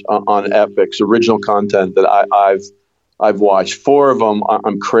 shows on Epix, original content that I've watched. 4 of them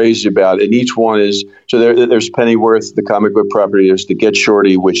I'm crazy about, and each one is so. There's Pennyworth, the comic book property. There's the Get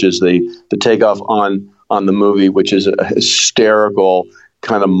Shorty, which is the takeoff on the movie, which is a hysterical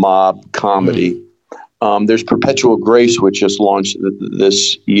kind of mob comedy. There's Perpetual Grace, which just launched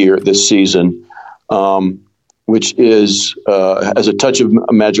this season, which is has a touch of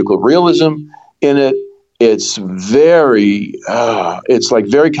magical realism in it. It's very, it's like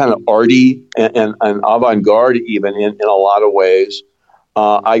very kind of arty and avant-garde even in a lot of ways.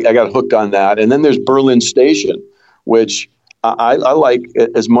 I got hooked on that. And then there's Berlin Station, which I like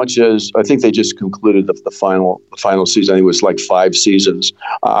it as much as I think they just concluded the final season. I think it was like 5 seasons.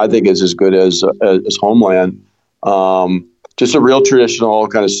 I think it's as good as Homeland. Just a real traditional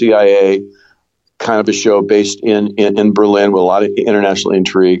kind of CIA kind of a show based in Berlin with a lot of international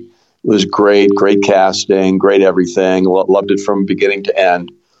intrigue. It was great casting, great everything. Loved it from beginning to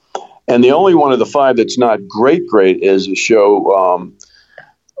end. And the only one of the 5 that's not great is a show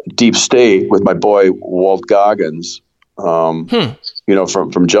Deep State with my boy Walt Goggins. From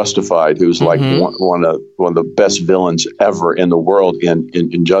Justified, who's like one of the best villains ever in the world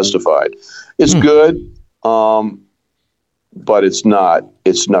in Justified. It's good, but it's not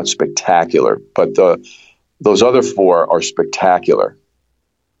spectacular. But those other 4 are spectacular.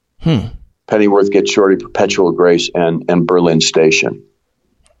 Pennyworth, Get Shorty, Perpetual Grace, and Berlin Station.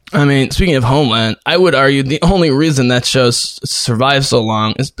 I mean, speaking of Homeland, I would argue the only reason that show survived so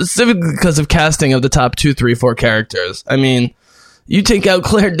long is specifically because of casting of the top 2, 3, 4 characters. I mean, you take out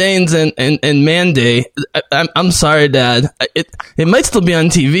Claire Danes and Mandy. I'm sorry, Dad. It might still be on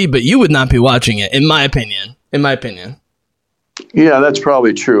TV, but you would not be watching it, in my opinion. Yeah, that's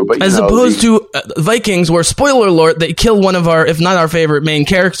probably true. But as opposed to Vikings, where, spoiler alert, they kill one of our, if not our favorite main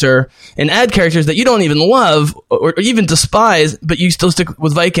character, and add characters that you don't even love or even despise, but you still stick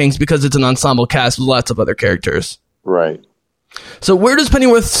with Vikings because it's an ensemble cast with lots of other characters. Right. So where does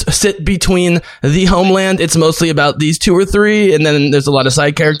Pennyworth sit between the Homeland? It's mostly about these 2 or 3, and then there's a lot of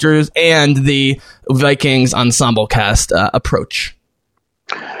side characters, and the Vikings ensemble cast approach.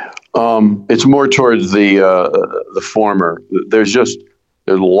 It's more towards the former. There's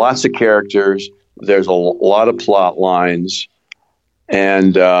lots of characters. There's a lot of plot lines,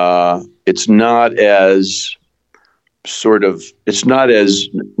 and it's not as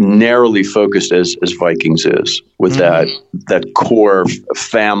narrowly focused as Vikings is with that core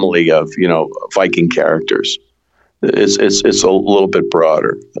family of Viking characters. It's a little bit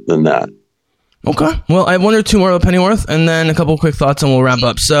broader than that. Okay. Well, I have 1 or 2 more about Pennyworth, and then a couple quick thoughts, and we'll wrap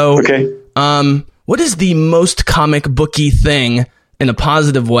up. So, okay. What is the most comic booky thing in a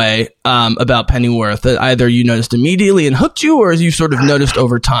positive way about Pennyworth that either you noticed immediately and hooked you, or as you sort of noticed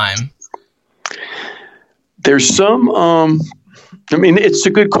over time? There's some. It's a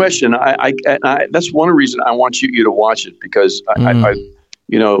good question. I that's one reason I want you to watch it, because I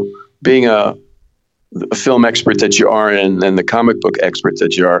being a film expert that you are and the comic book expert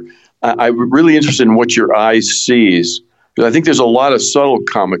that you are, I'm really interested in what your eye sees, because I think there's a lot of subtle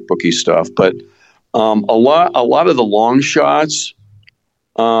comic booky stuff, but a lot of the long shots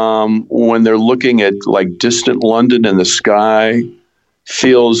when they're looking at like distant London and the sky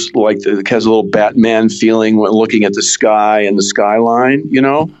feels like it has a little Batman feeling when looking at the sky and the skyline.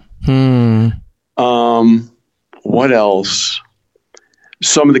 What else?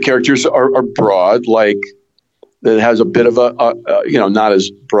 Some of the characters are broad, like that has a bit of a not as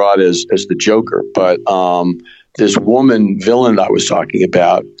broad as the Joker, but this woman villain I was talking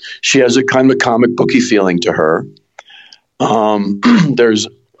about, she has a kind of a comic booky feeling to her.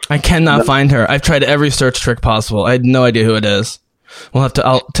 I cannot find her. I've tried every search trick possible. I had no idea who it is. We'll have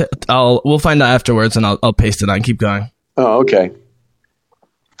to. We'll find out afterwards, and I'll paste it on. Keep going. Oh, okay.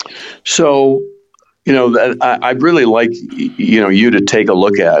 So, I'd really like you to take a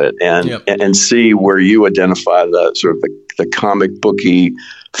look at it and see where you identify the sort of the comic booky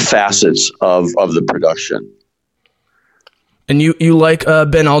facets of the production. And you like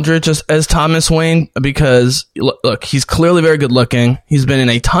Ben Aldridge as Thomas Wayne, because look, he's clearly very good looking. He's been in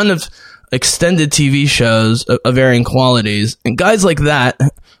a ton of extended TV shows of varying qualities, and guys like that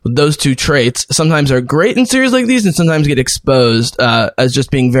with those 2 traits sometimes are great in series like these, and sometimes get exposed as just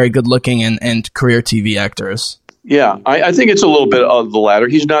being very good looking and career TV actors. Yeah, I think it's a little bit of the latter.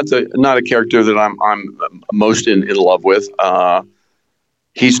 He's not a character that I'm most in love with.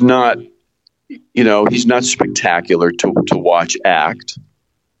 He's not. He's not spectacular to watch act.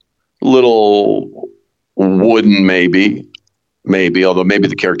 A little wooden, maybe, although maybe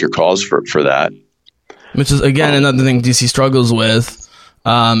the character calls for that. Which is, again, another thing DC struggles with,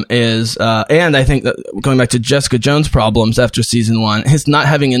 and I think that going back to Jessica Jones' problems after season 1, is not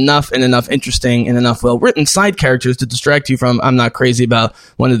having enough interesting and enough well-written side characters to distract you from, I'm not crazy about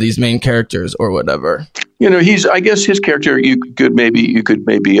one of these main characters or whatever. I guess his character you could maybe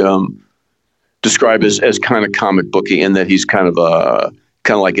describe as kind of comic booky, in that he's kind of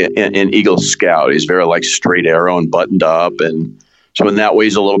like an Eagle Scout. He's very like straight arrow and buttoned up, and so in that way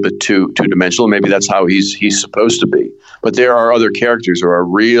he's a little bit two dimensional. Maybe that's how he's supposed to be. But there are other characters who are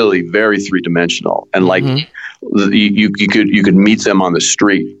really very 3-dimensional, and like you could meet them on the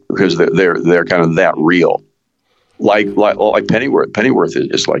street because they're kind of that real. Like Pennyworth. Pennyworth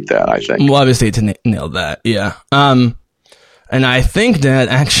is like that, I think. Well, obviously to nail that, yeah. And I think that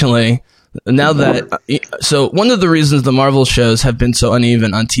actually, now that so one of the reasons the Marvel shows have been so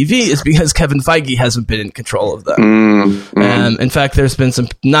uneven on TV is because Kevin Feige hasn't been in control of them. In fact, there's been some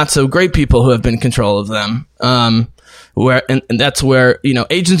not so great people who have been in control of them. Where and that's where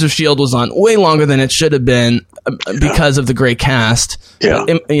Agents of S.H.I.E.L.D. was on way longer than it should have been because of the great cast. Yeah.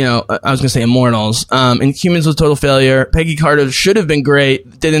 I was gonna say Immortals. Inhumans was a total failure. Peggy Carter should have been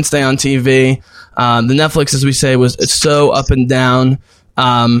great, didn't stay on TV. The Netflix, as we say, was so up and down.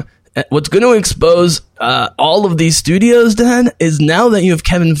 What's going to expose all of these studios, Dan, is now that you have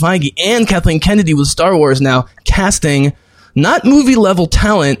Kevin Feige and Kathleen Kennedy with Star Wars now casting not movie-level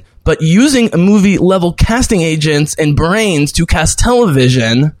talent, but using movie-level casting agents and brains to cast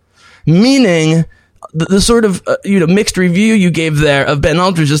television, meaning the sort of mixed review you gave there of Ben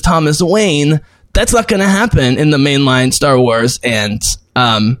Aldridge as Thomas Wayne, that's not going to happen in the mainline Star Wars and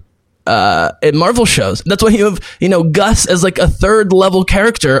Marvel shows. That's why you have Gus as like a third level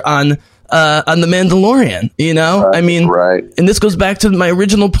character on The Mandalorian. Right, I mean, right. And this goes back to my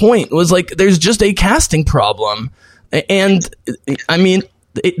original point, was like there's just a casting problem, and I mean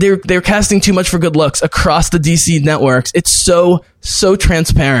they're casting too much for good looks across the DC networks. It's so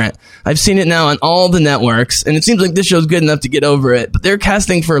transparent. I've seen it now on all the networks, and it seems like this show's good enough to get over it. But they're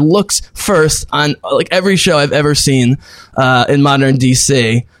casting for looks first on like every show I've ever seen in modern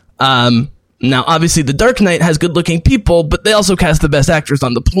DC. Now, obviously, The Dark Knight has good-looking people, but they also cast the best actors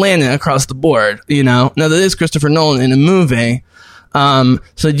on the planet across the board. Now that is Christopher Nolan in a movie.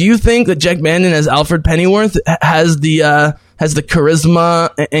 So, do you think that Jack Bandon as Alfred Pennyworth has the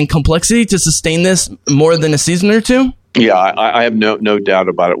charisma and complexity to sustain this more than a season or two? Yeah, I have no doubt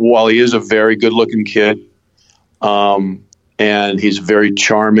about it. While he is a very good-looking kid, and he's very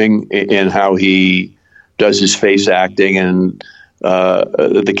charming in how he does his face acting and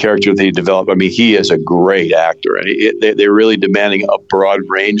the character that he developed. I mean, he is a great actor, and they're really demanding a broad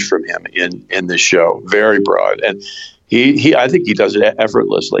range from him in this show, very broad. And he I think he does it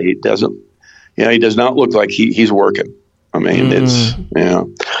effortlessly. He doesn't, he does not look like he's working. I mean, it's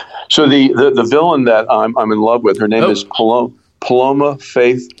So the villain that I'm in love with, her name is Paloma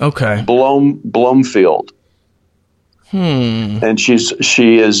Faith Bloomfield. And she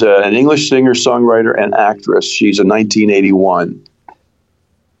is an English singer, songwriter, and actress. She's a 1981.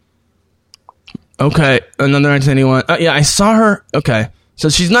 Okay, another 1981. Yeah, I saw her. Okay, so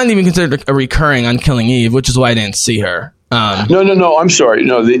she's not even considered a recurring on Killing Eve, which is why I didn't see her. No. I'm sorry.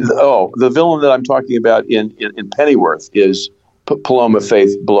 No, the villain that I'm talking about in Pennyworth is Paloma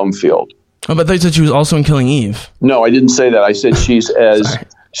Faith Bloomfield. Oh, but I thought you said she was also in Killing Eve. No, I didn't say that. I said she's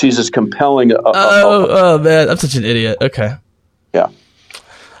as compelling. Man, I'm such an idiot. Okay. Yeah.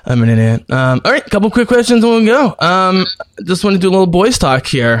 I'm an idiot. All right, couple quick questions and we'll go. Just want to do a little boys talk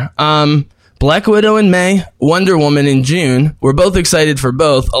here. Black Widow in May, Wonder Woman in June. We're both excited for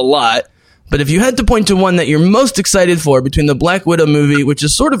both a lot. But if you had to point to one that you're most excited for between the Black Widow movie, which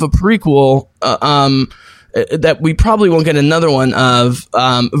is sort of a prequel, that we probably won't get another one of,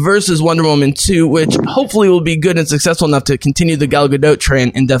 versus Wonder Woman 2, which hopefully will be good and successful enough to continue the Gal Gadot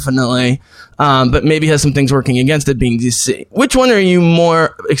train indefinitely, but maybe has some things working against it being DC. Which one are you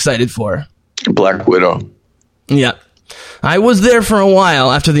more excited for? Black Widow. Yeah. I was there for a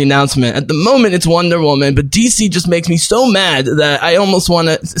while after the announcement. At the moment, it's Wonder Woman, but DC just makes me so mad that I almost want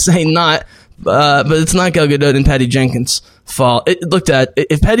to say not, but it's not Gal Gadot and Patty Jenkins' fault.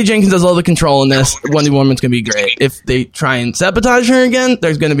 If Patty Jenkins has all the control in this, Wonder Woman's going to be great. If they try and sabotage her again,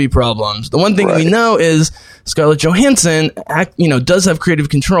 there's going to be problems. The one thing we know is Scarlett Johansson, does have creative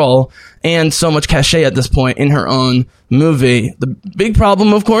control and so much cachet at this point in her own movie. The big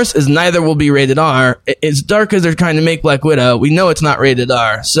problem, of course, is neither will be rated R. As dark as they're trying to make Black Widow, we know it's not rated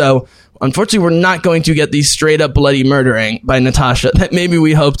R. So, unfortunately, we're not going to get the straight-up bloody murdering by Natasha that maybe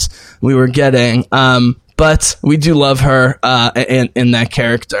we hoped we were getting. But we do love her in that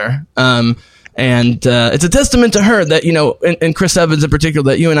character. And it's a testament to her that, and Chris Evans in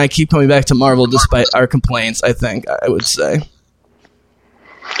particular, that you and I keep coming back to Marvel despite our complaints, I would say.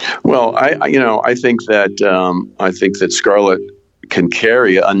 Well, I think that Scarlett can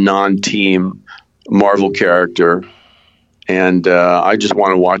carry a non-team Marvel character, and I just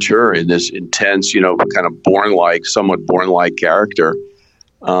want to watch her in this intense, kind of somewhat Bourne-like character,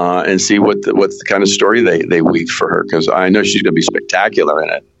 and see what the kind of story they weave for her, because I know she's going to be spectacular in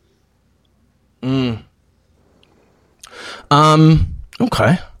it.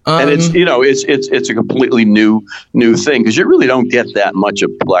 Okay. And it's a completely new thing, because you really don't get that much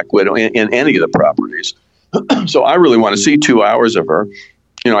of Black Widow in any of the properties. So I really want to see 2 hours of her.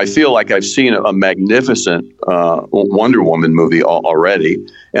 I feel like I've seen a magnificent Wonder Woman movie already,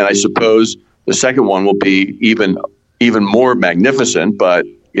 and I suppose the second one will be even even more magnificent, but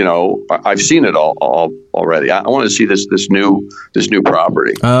I've seen it all already. I want to see this new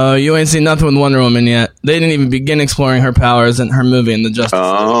property. Oh, you ain't seen nothing with Wonder Woman yet. They didn't even begin exploring her powers in her movie in the Justice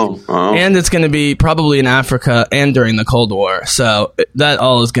League. And it's going to be probably in Africa and during the Cold War. So that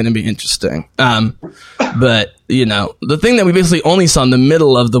all is going to be interesting. But the thing that we basically only saw in the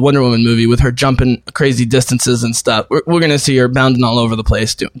middle of the Wonder Woman movie with her jumping crazy distances and stuff, we're going to see her bounding all over the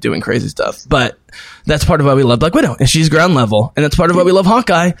place doing crazy stuff. But that's part of why we love Black Widow, and she's ground level, and that's part of why we love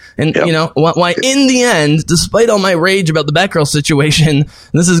Hawkeye. And why in the end, despite all my rage about the Batgirl situation,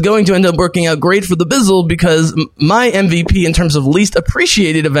 this is going to end up working out great for the Bizzle, because my MVP in terms of least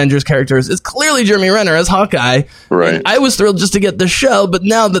appreciated Avengers characters is clearly Jeremy Renner as Hawkeye. Right. And I was thrilled just to get the show, but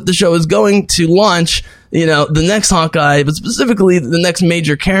now that the show is going to launch, the next Hawkeye, but specifically the next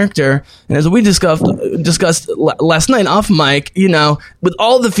major character. And as we discussed last night off mic, with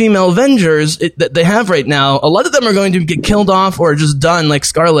all the female Avengers that they have right now, a lot of them are going to get killed off or just done, like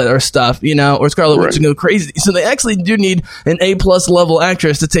Scarlet or stuff, or Scarlet Witch and go crazy. So they actually do need an A+ level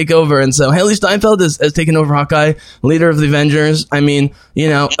actress to take over. And so Haley Steinfeld has taken over Hawkeye, leader of the Avengers. I mean,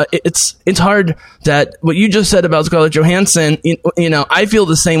 it's hard that what you just said about Scarlett Johansson, I feel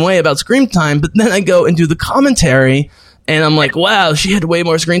the same way about screen time, but then I go and do the commentary and I'm like, wow, she had way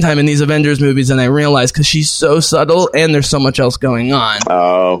more screen time in these Avengers movies than I realized, because she's so subtle and there's so much else going on.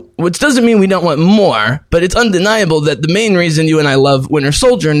 Oh. Which doesn't mean we don't want more, but it's undeniable that the main reason you and I love Winter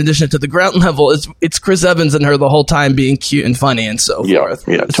Soldier, in addition to the ground level, is it's Chris Evans and her the whole time being cute and funny and so forth.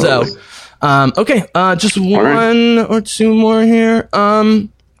 Yeah, totally. So, okay, just one or two more here.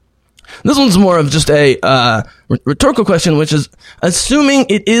 This one's more of just a rhetorical question, which is, assuming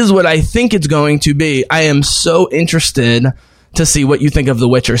it is what I think it's going to be, I am so interested to see what you think of the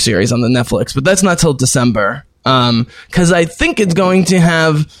Witcher series on the Netflix, but that's not till December. Because I think it's going to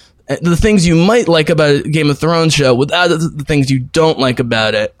have the things you might like about a Game of Thrones show without the things you don't like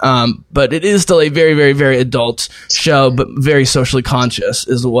about it. But it is still a very, very, very adult show, but very socially conscious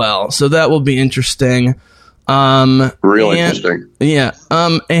as well. So that will be interesting. Real interesting. Yeah.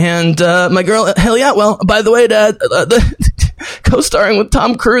 And my girl Haley Atwell, by the way, Dad, co-starring with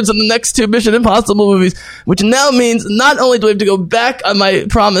Tom Cruise in the next 2 Mission Impossible movies, which now means not only do I have to go back on my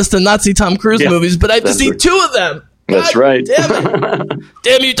promise to not see Tom Cruise movies, but I have to see 2 of them. That's God right. Damn it.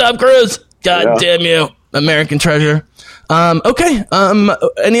 Damn you, Tom Cruise. God damn you, American treasure. Okay.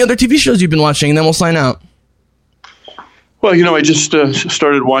 Any other TV shows you've been watching, and then we'll sign out. Well, I just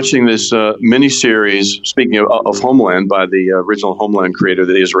started watching this miniseries, speaking of Homeland, by the original Homeland creator,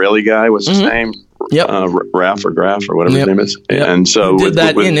 the Israeli guy. What's his name? Yep. Raf or Graf or whatever his name is. Yep. And so did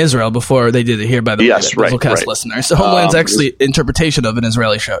that in Israel before they did it here, by the way. Yes, right. Listeners. So Homeland's actually interpretation of an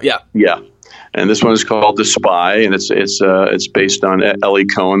Israeli show. Yeah. Yeah. And this one is called The Spy, and it's based on Eli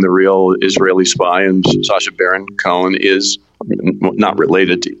Cohen, the real Israeli spy, and Sacha Baron Cohen is not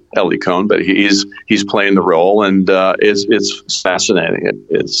related to Eli Cohen, but he's playing the role, and it's fascinating.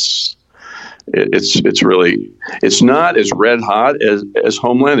 It's really, it's not as red hot as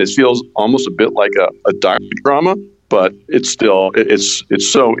Homeland. It feels almost a bit like a docudrama, but it's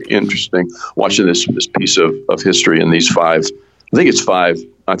so interesting watching this piece of history and these 5. I think it's 5.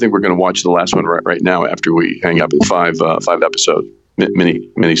 I think we're going to watch the last one right now after we hang up. At 5 episode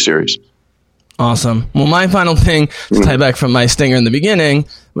mini series. Awesome. Well, my final thing to tie back from my stinger in the beginning,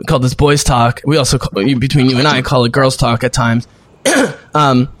 we call this boys talk. We also between you and I call it girls talk at times,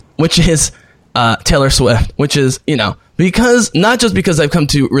 which is Taylor Swift, which is because not just because I've come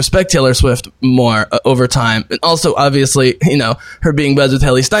to respect Taylor Swift more over time, and also obviously her being buds with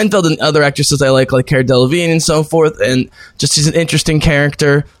Haley Steinfeld and other actresses I like Cara Delevingne and so forth, and just she's an interesting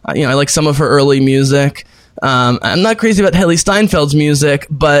character. I like some of her early music. I'm not crazy about Haley Steinfeld's music,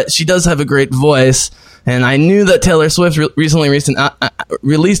 but she does have a great voice. And I knew that Taylor Swift recently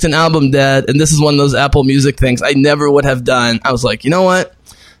released an album, Dad, and this is one of those Apple Music things I never would have done. I was like, you know what?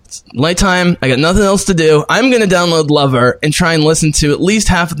 It's nighttime. I got nothing else to do. I'm going to download Lover and try and listen to at least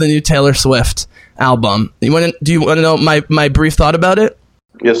half of the new Taylor Swift album. Do you want to know my brief thought about it?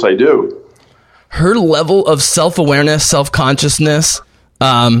 Yes, I do. Her level of self-awareness, self-consciousness,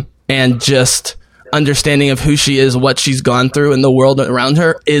 and just understanding of who she is, what she's gone through, and the world around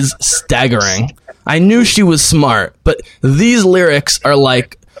her is staggering. I knew she was smart, but these lyrics are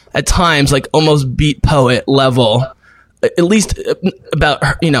at times almost beat poet level, at least about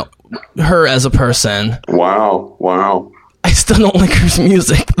her, her as a person. Wow. I still don't like her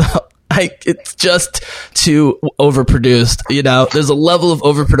music though. It's just too overproduced. There's a level of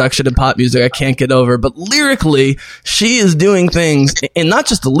overproduction in pop music I can't get over. But lyrically, she is doing things, and not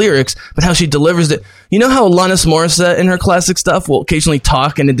just the lyrics, but how she delivers it. You know how Alanis Morissette in her classic stuff will occasionally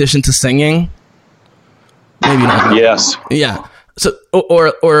talk in addition to singing? Maybe not. Yes. Yeah. So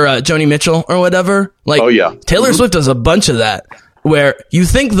or Joni Mitchell or whatever. Like, Oh, yeah. Taylor Swift does a bunch of that, where you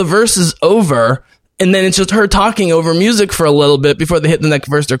think the verse is over, and then it's just her talking over music for a little bit before they hit the next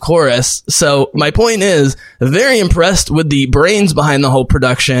verse or chorus. So my point is, very impressed with the brains behind the whole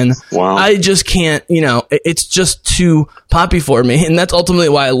production. Wow. I just can't, it's just too poppy for me. And that's ultimately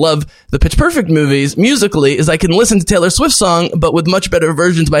why I love the Pitch Perfect movies musically, is I can listen to Taylor Swift's song, but with much better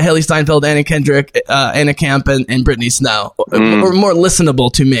versions by Haley Steinfeld, Anna Kendrick, Anna Camp, and Brittany Snow. Or more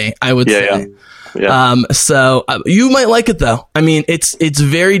listenable to me, I would say. Yeah. Yeah. So you might like it though. I mean, it's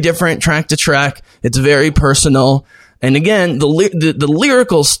very different track to track. It's very personal. And again, the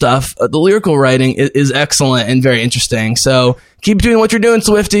lyrical stuff, the lyrical writing is excellent and very interesting. So keep doing what you're doing,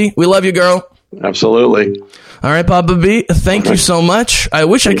 Swiftie. We love you, girl. Absolutely. All right, Papa B, thank you so much. I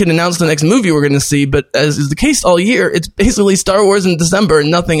wish I could announce the next movie we're going to see, but as is the case all year, it's basically Star Wars in December and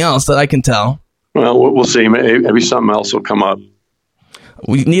nothing else that I can tell. Well, we'll see. Maybe something else will come up.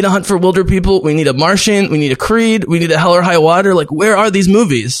 We need a Hunt for Wilder People. We need a Martian. We need a Creed. We need a Hell or High Water. Like, where are these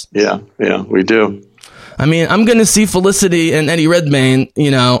movies? Yeah, we do. I mean, I'm going to see Felicity and Eddie Redmayne,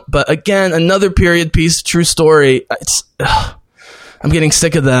 but again, another period piece, true story. I'm getting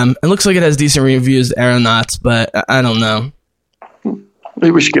sick of them. It looks like it has decent reviews, Aeronauts, but I don't know.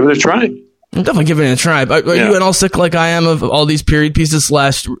 Maybe we should give it a try. I'm definitely giving it a try. Are you at all sick like I am of all these period pieces /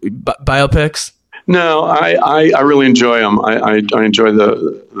 biopics? No, I really enjoy them. I enjoy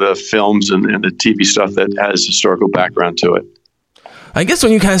the films and the TV stuff that has historical background to it. I guess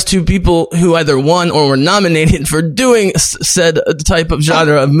when you cast two people who either won or were nominated for doing said type of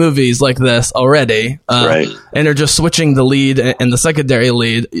genre of movies like this already, right, and are just switching the lead and the secondary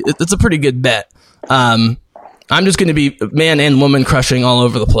lead, it's a pretty good bet. I'm just going to be man and woman crushing all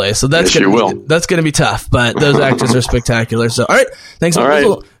over the place, so that's going to be tough. But those actors are spectacular. So, all right, thanks. All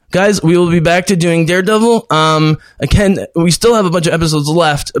right. Guys, we will be back to doing Daredevil. Again, we still have a bunch of episodes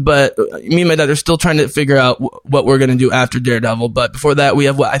left, but me and my dad are still trying to figure out what we're going to do after Daredevil. But before that, we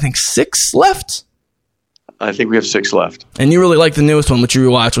have, I think 6 left? I think we have 6 left. And you really like the newest one, which you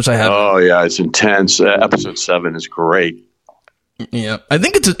rewatched, which I have. Oh, yeah, it's intense. Episode 7 is great. Yeah, I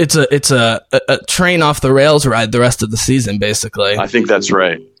think it's a train off the rails ride the rest of the season, basically. I think that's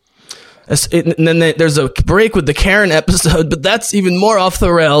right. And then there's a break with the Karen episode, but that's even more off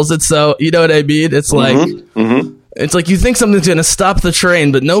the rails. It's so, you know what I mean? It's like, it's like you think something's going to stop the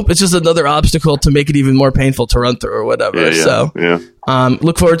train, but nope, it's just another obstacle to make it even more painful to run through or whatever.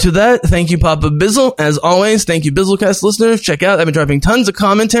 Look forward to that. Thank you, Papa Bizzle. As always, thank you, Bizzlecast listeners. Check out, I've been dropping tons of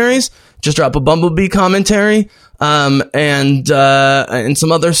commentaries. Just drop a Bumblebee commentary, and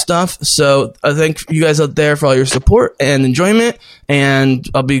some other stuff. So I thank you guys out there for all your support and enjoyment, and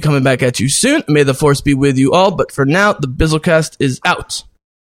I'll be coming back at you soon. May the force be with you all. But for now, the Bizzlecast is out.